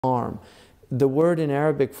harm. The word in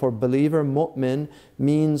Arabic for believer, mu'min,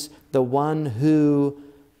 means the one who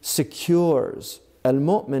secures.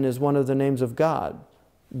 Al-mu'min is one of the names of God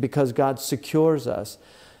because God secures us.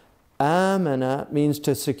 Amana means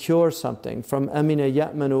to secure something. From amina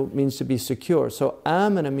ya'manu means to be secure. So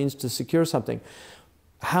amana means to secure something.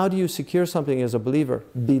 How do you secure something as a believer?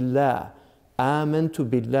 Billah. Amantu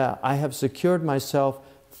billah. I have secured myself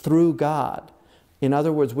through God. In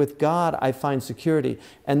other words, with God I find security.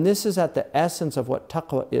 And this is at the essence of what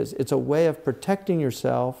taqwa is. It's a way of protecting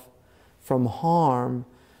yourself from harm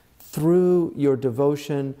through your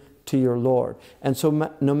devotion to your Lord. And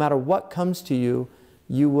so no matter what comes to you,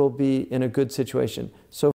 you will be in a good situation. So